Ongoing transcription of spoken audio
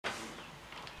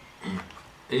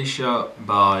Asia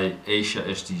by Asia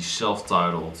is the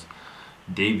self-titled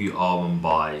debut album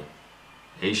by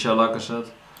Asia, like I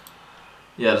said.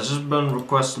 Yeah, this has been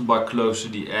requested by Close to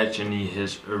the Edge, and he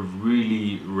is a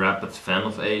really rapid fan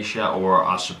of Asia, or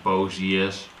I suppose he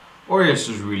is. Or he's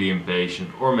just really impatient,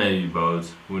 or maybe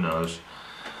both, who knows.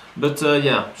 But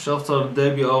yeah, self-titled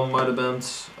debut album by the band.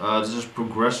 This is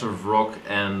progressive rock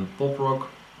and pop rock,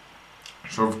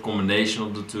 sort of a combination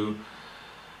of the two.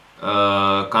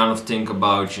 Kind of think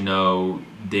about, you know,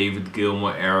 David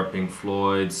Gilmour era Pink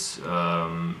Floyd,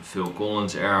 Phil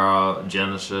Collins era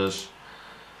Genesis.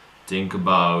 Think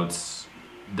about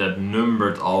that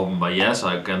numbered album by Yes,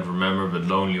 I can't remember, but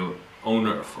Lonely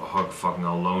Owner, fucking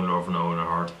hell, Loner of an Owner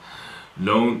Heart.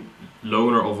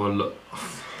 Loner of a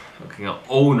fucking hell,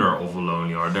 Owner of a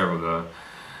Lonely Heart, there we go.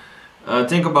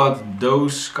 Think about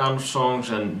those kind of songs,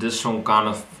 and this song kind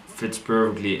of fits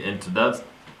perfectly into that.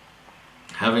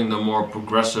 Having the more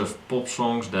progressive pop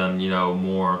songs than, you know,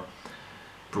 more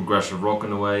progressive rock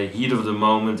in a way. Heat of the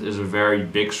Moment is a very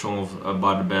big song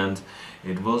by the band.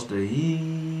 It was the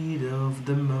heat of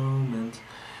the moment.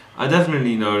 I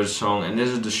definitely know this song, and this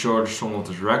is the shortest song of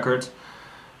this record.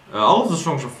 All of the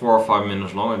songs are 4 or 5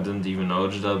 minutes long. I didn't even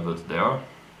notice that, but they are.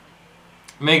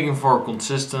 Making for a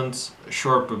consistent,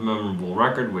 short but memorable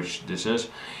record, which this is.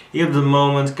 Heat of the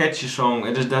Moment, catchy song.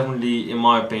 It is definitely, in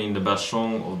my opinion, the best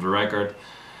song of the record.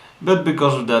 But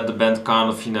because of that, the band kind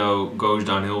of, you know, goes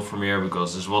downhill from here,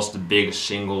 because this was the biggest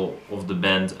single of the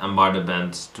band and by the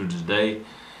band to this day.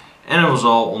 And it was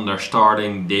all on their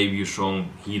starting debut song,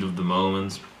 Heat of the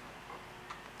Moment.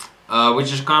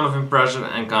 Which is kind of impressive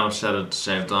and kind of sad at the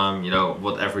same time, you know,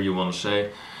 whatever you want to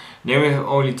say. Then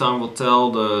Only Time Will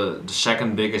Tell, the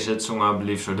second biggest hit song, I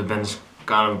believe, so the band's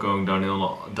kind of going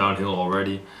downhill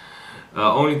already.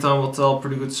 Only Time Will Tell,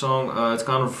 pretty good song. It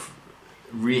kind of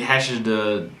rehashes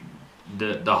the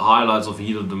highlights of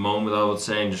Heat of the Moment, I would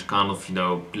say, and just kind of, you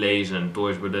know, plays and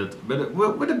toys with it, but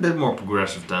with a bit more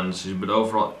progressive tendencies. But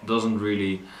overall, it doesn't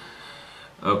really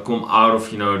come out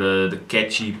of, you know, the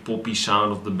catchy poppy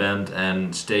sound of the band,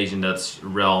 and stays in that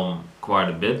realm quite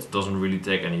a bit. Doesn't really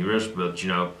take any risk, but, you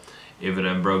know, if it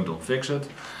ain't broke, don't fix it.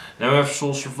 Then we have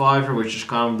Soul Survivor, which is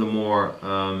kind of the more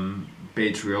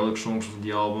patriotic songs of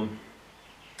the album.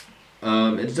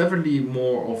 It's definitely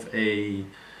more of a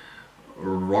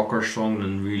rocker song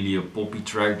than really a poppy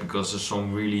track, because the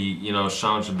song really, you know,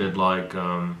 sounds a bit like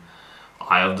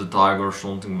Eye of the Tiger or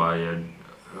something by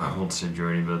I want to say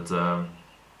Journey, but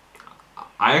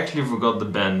I actually forgot the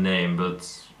band name, but,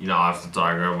 you know, Eye of the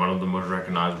Tiger, one of the most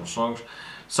recognizable songs.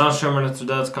 Sounds similar to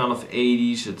that, kind of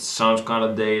 80s, it sounds kind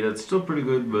of dated, still pretty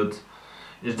good, but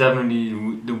it's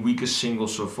definitely the weakest single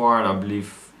so far, and I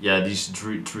believe, yeah, these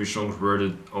three songs were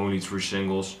the only 3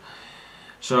 singles.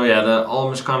 So yeah, the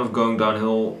album is kind of going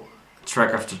downhill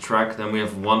track after track. Then we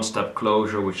have One Step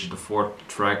Closer, which is the 4th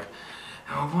track.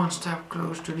 And one step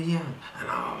close to the end, and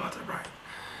oh, what a ride.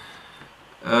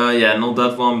 Yeah, not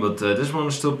that one, but this one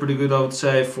is still pretty good, I would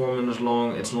say. 4 minutes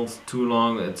long, it's not too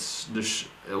long. It's this,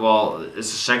 well,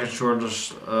 it's the second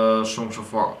shortest song so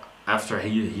far after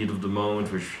Heat of the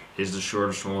Moment, which is the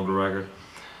shortest song of the record.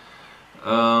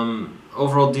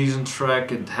 Overall decent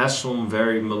track. It has some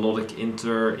very melodic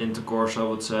intercourse, I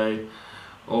would say.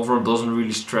 Overall doesn't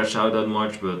really stretch out that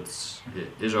much, but it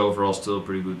is overall still a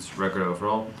pretty good record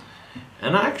overall.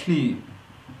 And I actually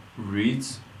read,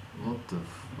 what the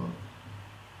fuck,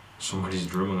 somebody's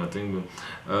drumming, I think,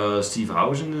 but Steve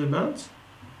Howe is in this band,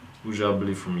 who's I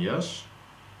believe from Yes.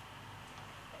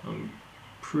 I'm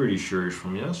pretty sure he's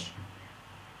from Yes.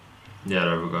 Yeah,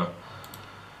 there we go.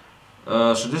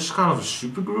 So this is kind of a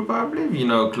supergroup, I believe. You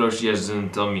know, Close to Yes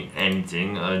didn't tell me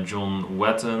anything. John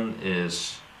Wetton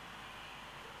is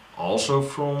also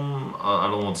from, I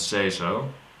don't want to say so.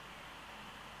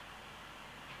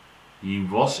 He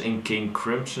was in King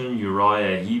Crimson,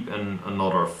 Uriah Heep, and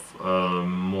another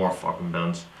more fucking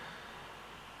bands.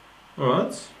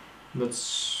 Alright,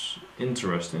 that's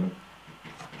interesting.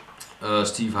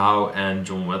 Steve Howe and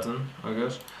John Wetton, I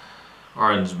guess,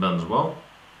 are in this band as well.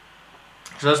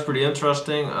 So that's pretty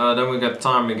interesting. Then we get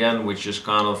Time Again, which is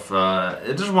kind of,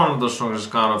 it is one of those songs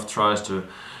that kind of tries to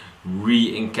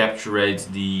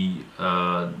re-encapsulate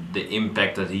the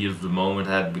impact that Heat of the Moment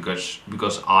had,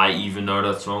 because I even know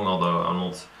that song, although I'm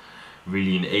not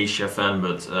really an Asia fan,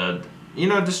 but you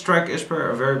know, this track is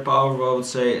very powerful, I would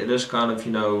say. It is kind of,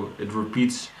 you know, it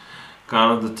repeats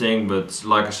kind of the thing, but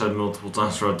like I said multiple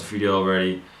times throughout the video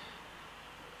already,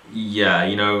 yeah,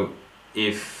 you know,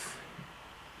 if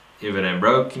it ain't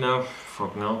broke, you know,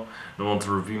 fuck no. I don't want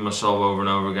to repeat myself over and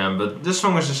over again, but this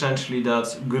song is essentially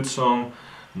that. Good song,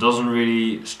 Doesn't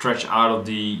really stretch out of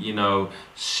the, you know,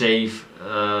 safe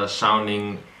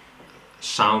sounding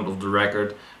sound of the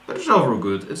record, but it's overall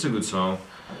good. It's a good song.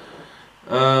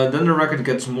 Then the record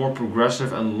gets more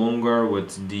progressive and longer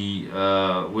with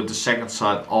the second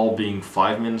side all being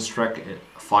 5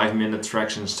 minute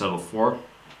tracks instead of 4.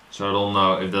 So I don't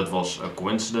know if that was a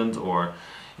coincidence or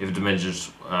if the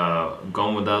manager's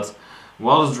gone with that.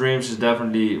 Wildest Dreams is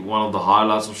definitely one of the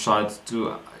highlights of side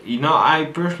 2. You know, I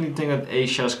personally think that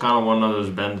Asia is kind of one of those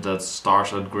bands that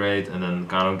starts out great and then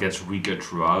kind of gets weaker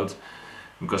throughout.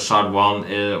 Because side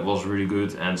 1 was really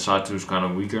good and side 2 is kind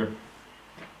of weaker.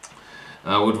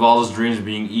 With Wildest Dreams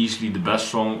being easily the best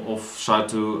song of side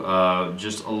 2,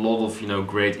 just a lot of, you know,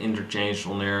 great interchange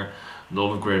on there, a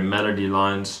lot of great melody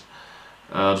lines.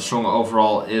 The song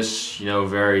overall is, you know,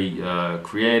 very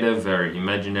creative, very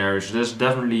imaginary. So this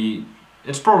definitely,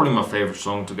 it's probably my favorite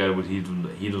song together with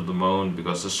Heat of the Moment,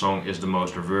 because this song is the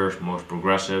most diverse, most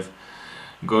progressive.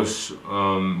 Goes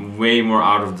way more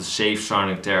out of the safe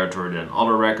sounding territory than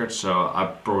other records, so I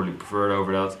probably prefer it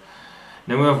over that.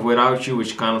 Then we have Without You,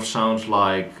 which kind of sounds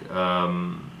like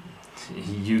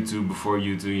U2 before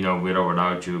U2, you know, With or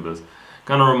Without You, but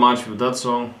kind of reminds me of that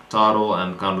song title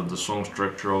and kind of the song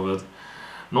structure of it.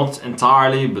 Not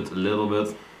entirely, but a little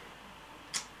bit.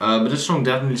 But this song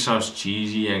definitely sounds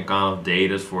cheesy and kind of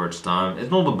dated for its time. It's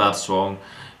not a bad song,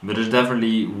 but it's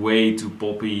definitely way too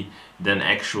poppy than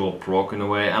actual prog in a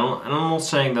way. And I'm not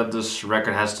saying that this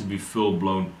record has to be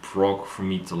full-blown prog for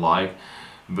me to like,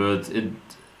 but it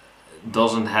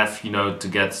doesn't have, you know, to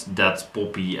get that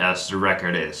poppy as the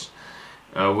record is.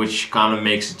 Which kind of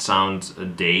makes it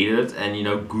sound dated and, you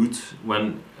know, good.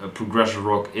 When progressive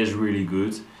rock is really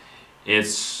good,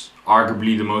 it's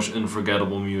arguably the most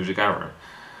unforgettable music ever.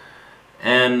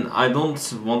 And I don't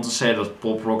want to say that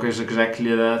pop rock is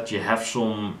exactly that. You have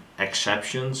some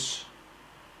exceptions.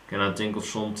 Can I think of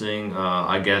something?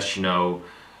 I guess, you know,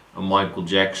 a Michael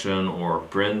Jackson or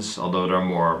Prince, although they're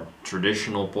more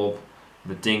traditional pop.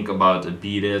 But think about a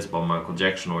Beat It by Michael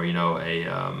Jackson, or, you know,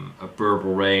 a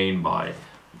Purple Rain by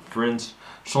Prince.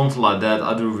 Something like that.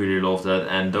 I do really love that,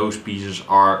 and those pieces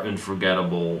are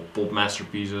unforgettable pop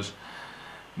masterpieces.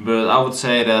 But I would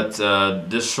say that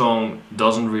this song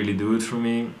doesn't really do it for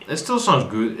me. It still sounds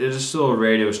good. It is still a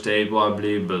radio staple, I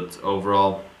believe, but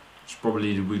overall it's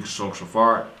probably the weakest song so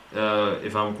far,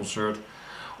 if I'm concerned.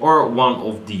 Or one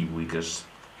of the weakest.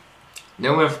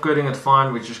 Then we have Cutting It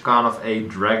Fine, which is kind of a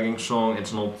dragging song.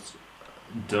 It's not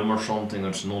dumb or something,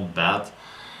 it's not bad.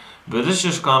 But it's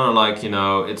just kind of like, you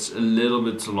know, it's a little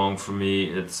bit too long for me.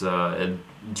 It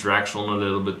drags on a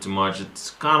little bit too much.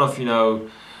 It's kind of, you know,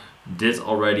 did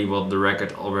already what the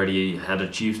record already had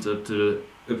achieved up to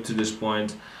this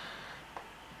point.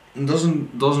 It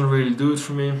doesn't really do it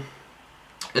for me.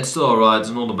 It's still alright, it's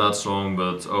not a bad song,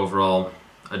 but overall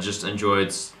I just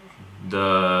enjoyed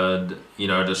the you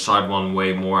know, the side 1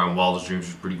 way more, and Wildest Dreams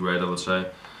is pretty great, I would say.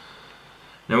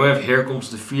 Then we have Here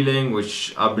Comes the Feeling,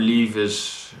 which I believe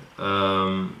is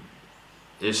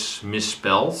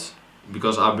misspelled,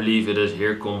 because I believe it is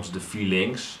Here Comes the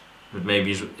Feelings, but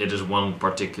maybe it is one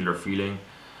particular feeling.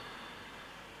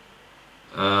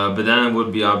 But then it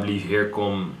would be, I believe, Here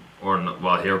Come, or no,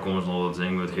 well, Here Come is not a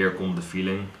thing, but Here Come the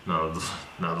Feeling. No,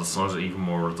 that sounds even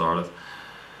more retarded.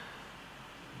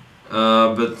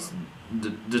 But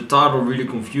the title really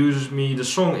confuses me. The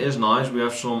song is nice. We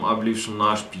have some, I believe, some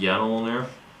nice piano on there.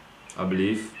 I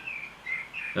believe.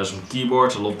 There's some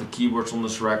keyboards. I love the keyboards on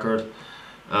this record.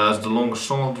 It's the longest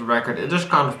song of the record. It is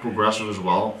kind of progressive as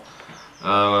well.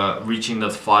 Reaching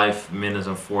that 5 minutes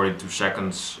and 42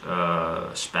 seconds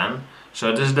span.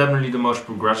 So this is definitely the most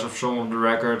progressive song of the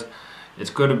record.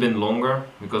 It could have been longer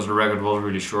because the record was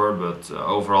really short, but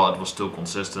overall it was still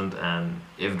consistent. And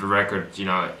if the record, you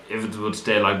know, if it would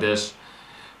stay like this,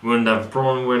 we wouldn't have a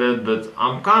problem with it. But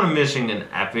I'm kind of missing an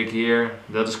epic here.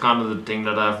 That is kind of the thing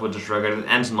that I have with this record. It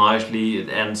ends nicely. It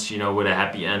ends, you know, with a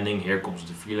happy ending. Here Comes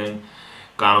the Feeling.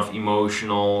 Kind of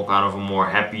emotional, kind of a more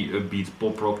happy, upbeat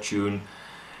pop rock tune.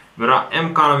 But I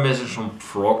am kind of missing some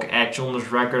prog edge on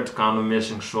this record. Kind of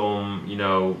missing some, you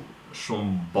know,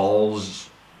 some balls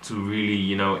to really,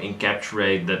 you know,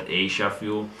 encapsulate that Asia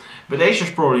feel. But Asia's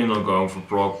probably not going for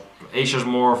prog. Asia's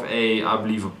more of a, I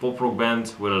believe, a pop rock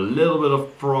band with a little bit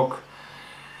of prog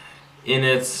in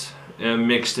it,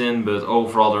 mixed in, but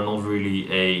overall they're not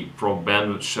really a prog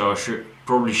band, so I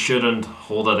probably shouldn't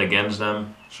hold that against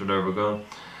them. So there we go.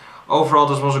 Overall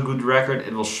this was a good record,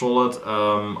 it was solid.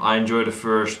 I enjoyed the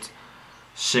first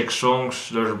 6 songs,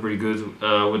 those are pretty good,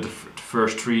 with the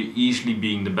first 3 easily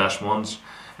being the best ones,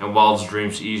 and Wildest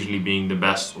Dreams easily being the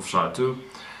best of side 2.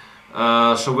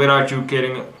 So without you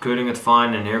cutting it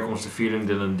fine, and Here Comes the Feeling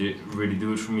didn't really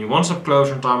do it for me. Once Up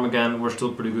Closer and Time Again were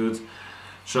still pretty good.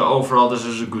 So overall this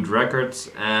is a good record,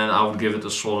 and I would give it a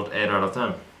solid 8 out of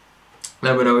 10.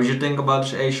 Let me know what you think about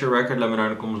this Asia record, let me know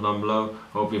in the comments down below.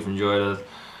 Hope you've enjoyed it.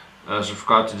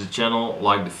 Subscribe to the channel,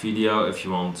 like the video if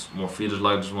you want more videos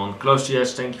like this one. Close to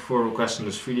yes, thank you for requesting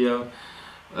this video.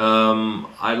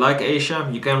 I like Asia,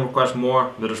 you can request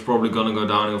more, but it's probably gonna go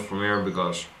downhill from here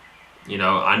because, you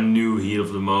know, I knew Heat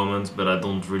of the Moment, but I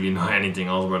don't really know anything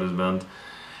else about this band.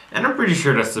 And I'm pretty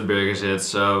sure that's the biggest hit,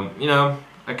 so, you know,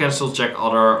 I can still check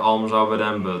other albums out by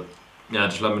them, but yeah,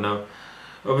 just let me know.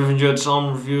 Hope you've enjoyed this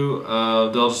album review,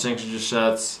 the other things I just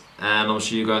said, and I'll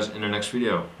see you guys in the next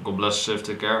video. God bless, safe,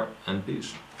 take care, and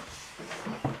peace.